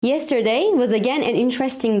Yesterday was again an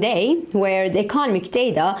interesting day where the economic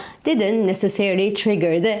data didn't necessarily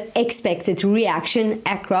trigger the expected reaction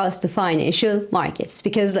across the financial markets.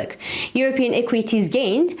 Because look, European equities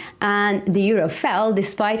gained and the euro fell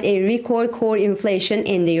despite a record core inflation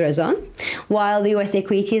in the eurozone, while the US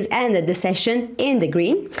equities ended the session in the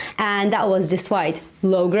green, and that was despite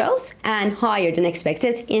low growth and higher than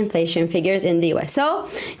expected inflation figures in the US. So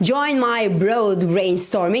join my broad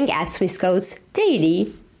brainstorming at Swissquote's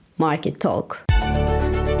daily Market Talk.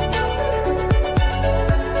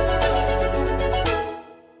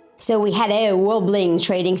 So we had a wobbling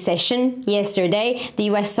trading session yesterday. The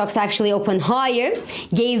US stocks actually opened higher,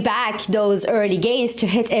 gave back those early gains to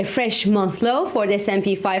hit a fresh month low for the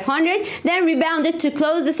S&P 500, then rebounded to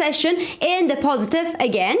close the session in the positive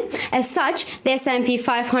again. As such, the S&P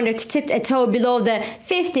 500 tipped a toe below the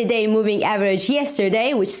 50-day moving average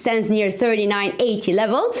yesterday, which stands near 39.80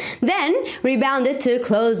 level, then rebounded to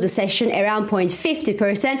close the session around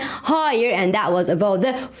 0.50% higher, and that was above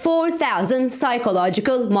the 4,000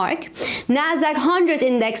 psychological mark. Nasdaq 100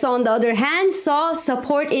 index, on the other hand, saw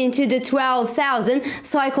support into the 12,000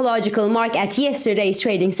 psychological mark at yesterday's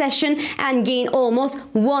trading session and gained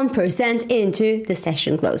almost 1% into the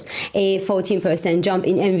session close. A 14% jump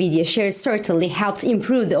in Nvidia shares certainly helped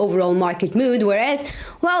improve the overall market mood, whereas,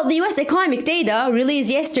 well, the US economic data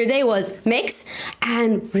released yesterday was mixed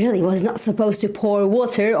and really was not supposed to pour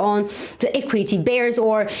water on the equity bears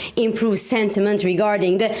or improve sentiment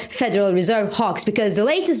regarding the Federal Reserve hawks, because the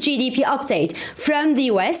latest GDP update from the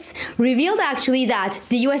US revealed actually that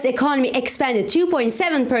the US economy expanded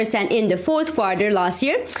 2.7% in the fourth quarter last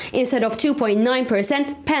year instead of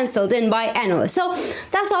 2.9% penciled in by analysts. So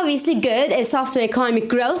that's obviously good. A softer economic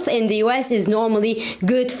growth in the US is normally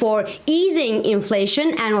good for easing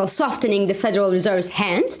inflation and while softening the Federal Reserve's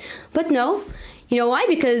hand. But no. You know why?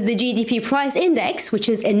 Because the GDP price index, which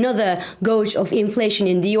is another gauge of inflation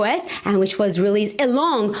in the US and which was released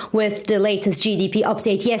along with the latest GDP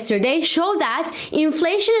update yesterday, showed that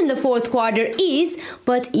inflation in the fourth quarter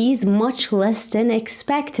but is much less than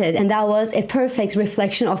expected. And that was a perfect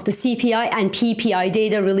reflection of the CPI and PPI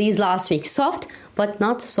data released last week. Soft, but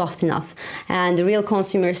not soft enough. And the real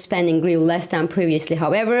consumer spending grew less than previously,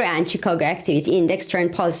 however, and Chicago Activity Index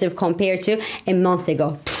turned positive compared to a month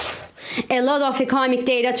ago. A lot of economic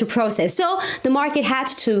data to process. So the market had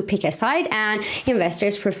to pick a side, and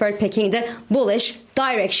investors preferred picking the bullish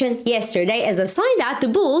direction yesterday as a sign that the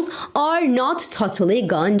bulls are not totally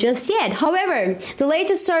gone just yet. However, the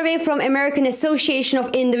latest survey from American Association of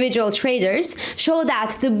Individual Traders showed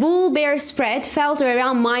that the bull-bear spread fell to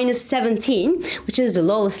around -17, which is the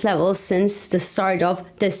lowest level since the start of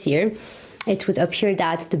this year. It would appear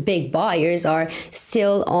that the big buyers are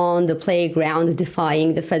still on the playground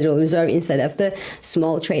defying the Federal Reserve instead of the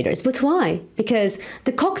small traders. But why? Because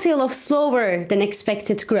the cocktail of slower than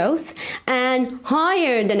expected growth and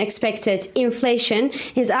higher than expected inflation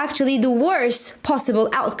is actually the worst possible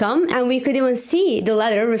outcome, and we could even see the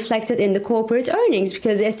latter reflected in the corporate earnings,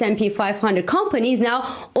 because the S&P 500 companies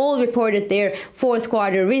now all reported their fourth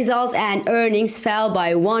quarter results and earnings fell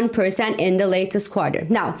by 1% in the latest quarter.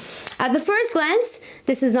 Now, at the first glance,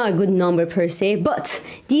 this is not a good number per se, but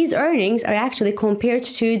these earnings are actually compared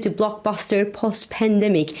to the blockbuster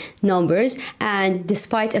post-pandemic numbers, and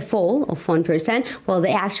despite a fall of 1%, well,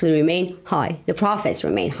 they actually remain high. The profits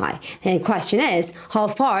remain high. And the question is how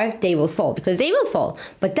far they will fall, because they will fall,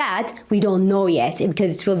 but that we don't know yet,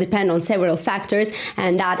 because it will depend on several factors,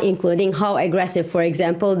 and that including how aggressive, for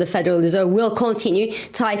example, the Federal Reserve will continue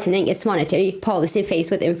tightening its monetary policy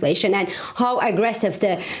faced with inflation, and how aggressive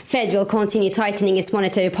the Fed will continue tightening its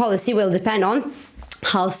monetary policy will depend on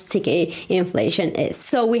how sticky inflation is.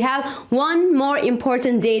 So we have one more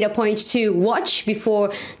important data point to watch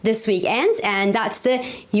before this week ends, and that's the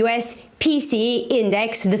US PCE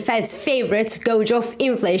index, the Fed's favorite gauge of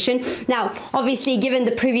inflation. Now, obviously, given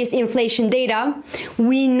the previous inflation data,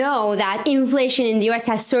 we know that inflation in the US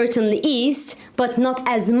has certainly eased, but not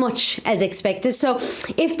as much as expected. So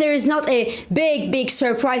if there is not a big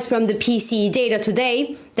surprise from the PCE data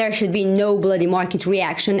today, there should be no bloody market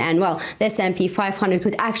reaction. And well, the S&P 500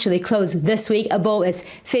 could actually close this week above its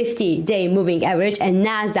 50-day moving average, and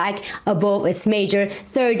Nasdaq above its major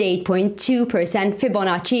 38.2%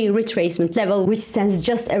 Fibonacci retracement level, which stands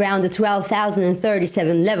just around the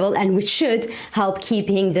 12,037 level, and which should help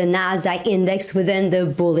keeping the Nasdaq index within the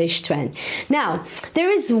bullish trend. Now, there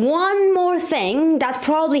is one more thing that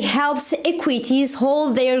probably helps equities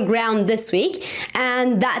hold their ground this week,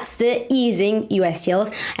 and that's the easing US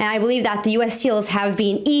yields. And I believe that the US yields have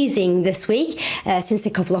been easing this week since a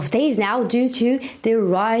couple of days now due to the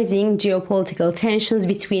rising geopolitical tensions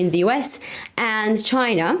between the US and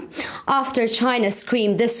China, after China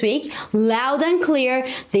screamed this week loud and clear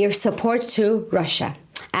their support to Russia.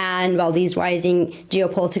 And while these rising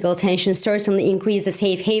geopolitical tensions certainly increase the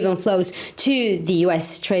safe haven flows to the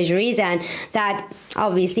US treasuries, and that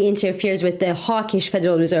obviously interferes with the hawkish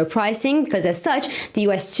Federal Reserve pricing, because as such, the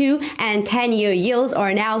US 2 and 10-year yields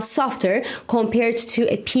are now softer compared to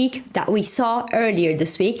a peak that we saw earlier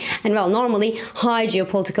this week. And while normally high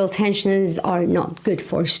geopolitical tensions are not good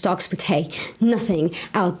for stocks, but hey, nothing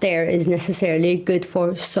out there is necessarily good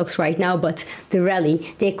for stocks right now, but the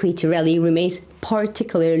equity rally remains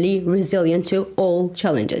particularly resilient to all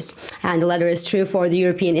challenges. And the latter is true for the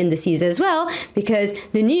European indices as well, because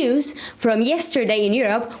the news from yesterday in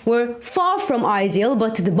Europe were far from ideal,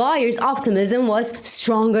 but the buyers' optimism was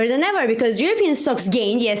stronger than ever, because European stocks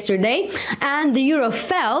gained yesterday and the euro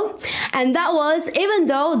fell. And that was even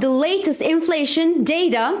though the latest inflation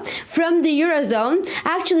data from the eurozone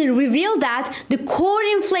actually revealed that the core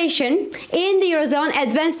inflation in the eurozone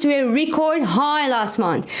advanced to a record high last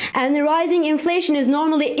month. And the rising inflation is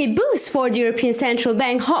normally a boost for the European Central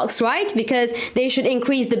Bank hawks, right? Because they should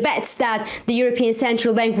increase the bets that the European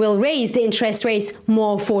Central Bank will raise the interest rates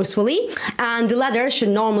more forcefully, and the latter should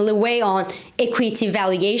normally weigh on equity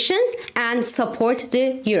valuations and support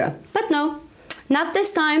the euro. But no, not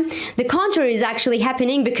this time. The contrary is actually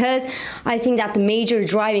happening, because I think that the major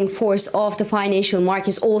driving force of the financial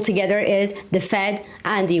markets altogether is the Fed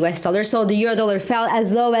and the US dollar. So the euro dollar fell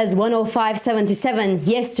as low as 105.77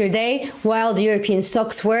 yesterday, while the European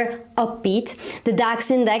stocks were upbeat. The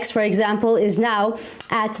DAX index, for example, is now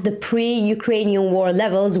at the pre-Ukrainian war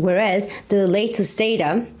levels, whereas the latest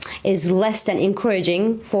data is less than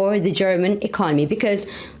encouraging for the German economy. Because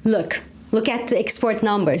Look at the export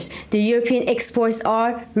numbers. The European exports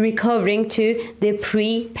are recovering to the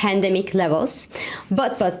pre-pandemic levels.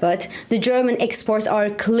 But the German exports are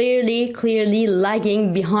clearly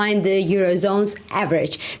lagging behind the Eurozone's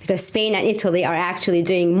average, because Spain and Italy are actually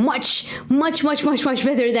doing much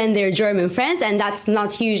better than their German friends. And that's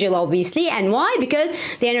not usual, obviously. And why? Because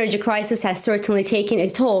the energy crisis has certainly taken a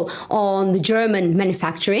toll on the German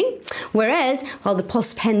manufacturing. Whereas, while the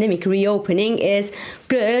post-pandemic reopening is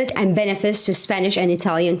good and benefits to Spanish and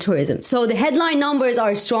Italian tourism. So the headline numbers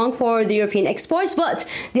are strong for the European exports, but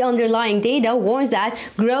the underlying data warns that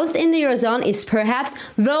growth in the Eurozone is perhaps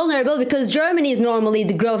vulnerable, because Germany is normally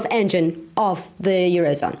the growth engine of the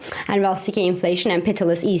Eurozone. And while sticky inflation and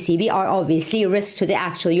pitiless ECB are obviously risks to the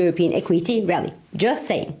actual European equity rally. Just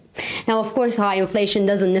saying. Now, of course, high inflation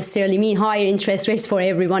doesn't necessarily mean higher interest rates for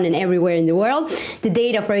everyone and everywhere in the world. The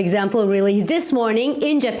data, for example, released this morning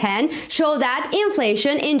in Japan show that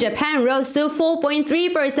inflation in Japan rose to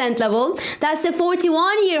 4.3% level. That's a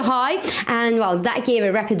 41-year high. And well, that gave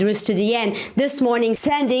a rapid boost to the yen this morning,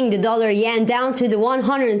 sending the dollar yen down to the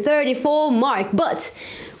 134 mark. But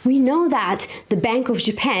we know that the Bank of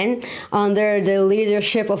Japan, under the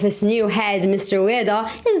leadership of its new head, Mr. Ueda,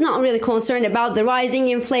 is not really concerned about the rising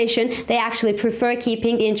inflation. They actually prefer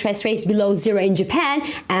keeping the interest rates below zero in Japan,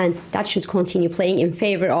 and that should continue playing in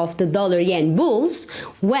favor of the dollar-yen bulls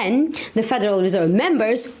when the Federal Reserve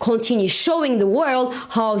members continue showing the world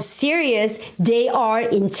how serious they are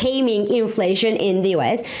in taming inflation in the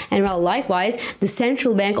US. And while likewise, the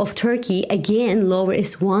Central Bank of Turkey again lowered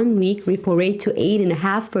its one-week repo rate to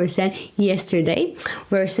 8.5% yesterday,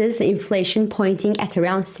 versus the inflation pointing at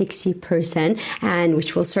around 60%, and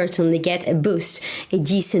which will certainly get a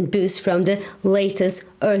decent boost from the latest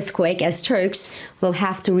earthquake, as Turks will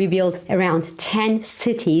have to rebuild around 10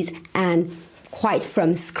 cities and quite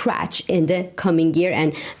from scratch in the coming year,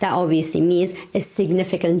 and that obviously means a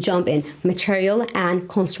significant jump in material and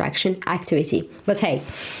construction activity. But hey,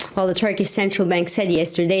 well, the Turkish Central Bank said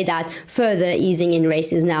yesterday that further easing in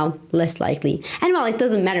rates is now less likely. And well, it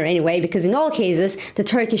doesn't matter anyway, because in all cases, the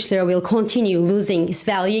Turkish lira will continue losing its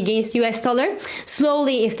value against US dollar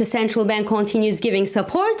slowly if the central bank continues giving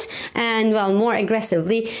support, and well, more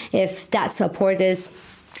aggressively if that support is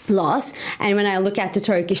loss. And when I look at the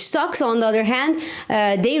Turkish stocks, on the other hand,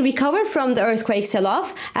 they recover from the earthquake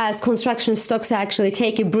sell-off, as construction stocks actually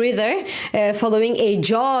take a breather following a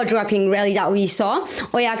jaw-dropping rally that we saw.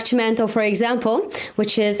 Oyak Çimento, for example,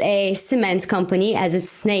 which is a cement company, as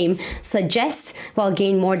its name suggests, will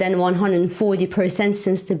gain more than 140%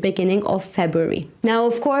 since the beginning of February. Now,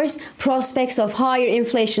 of course, prospects of higher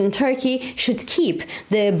inflation in Turkey should keep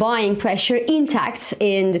the buying pressure intact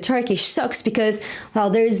in the Turkish stocks, because, well,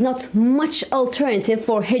 there's there is not much alternative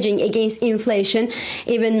for hedging against inflation,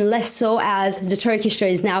 even less so as the Turkish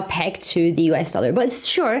lira is now pegged to the US dollar. But it's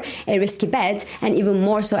sure a risky bet, and even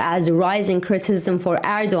more so as the rising criticism for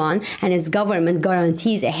Erdogan and his government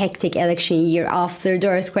guarantees a hectic election year after the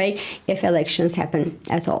earthquake, if elections happen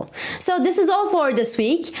at all. So this is all for this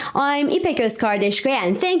week. I'm İpek Özkardeşkaya,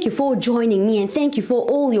 and thank you for joining me, and thank you for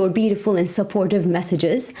all your beautiful and supportive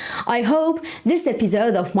messages. I hope this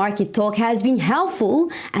episode of Market Talk has been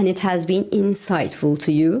helpful and it has been insightful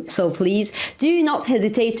to you. So please do not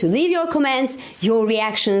hesitate to leave your comments, your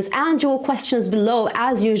reactions, and your questions below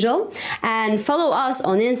as usual. And follow us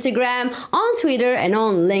on Instagram, on Twitter, and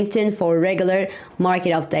on LinkedIn for regular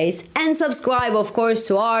market updates. And subscribe, of course,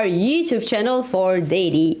 to our YouTube channel for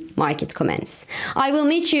daily market comments. I will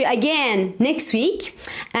meet you again next week.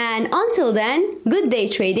 And until then, good day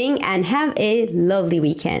trading and have a lovely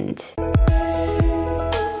weekend.